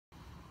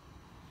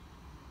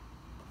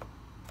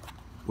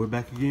We're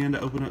back again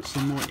to open up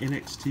some more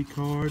NXT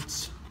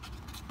cards.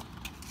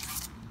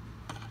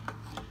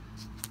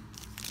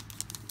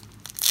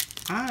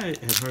 I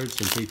have heard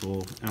some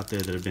people out there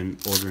that have been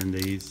ordering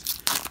these,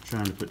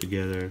 trying to put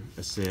together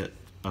a set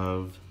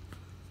of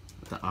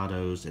the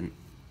autos, and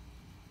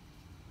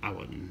I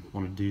wouldn't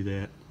want to do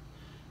that.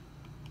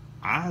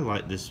 I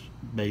like this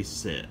base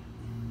set,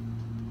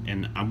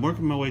 and I'm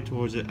working my way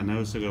towards it. I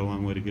know it's still got a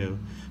long way to go,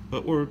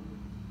 but we're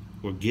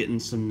getting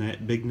some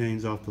big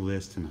names off the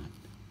list tonight.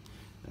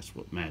 That's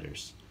what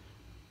matters.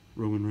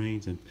 Roman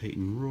Reigns and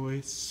Peyton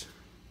Royce.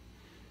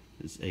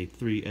 It's a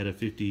 3 out of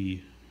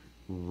 50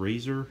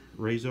 Razor,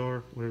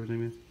 whatever his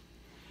name is.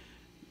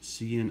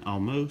 Cien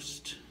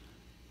Almost.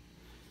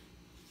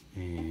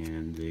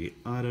 And the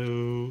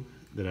auto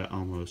that I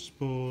almost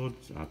spoiled,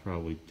 so I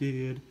probably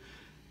did.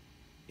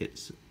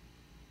 It's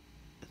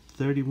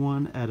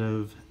 31 out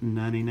of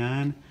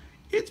 99.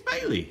 It's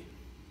Bailey.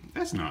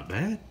 That's not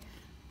bad.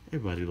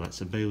 Everybody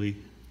likes a Bailey.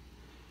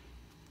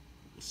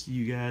 See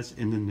you guys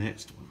in the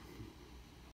next one.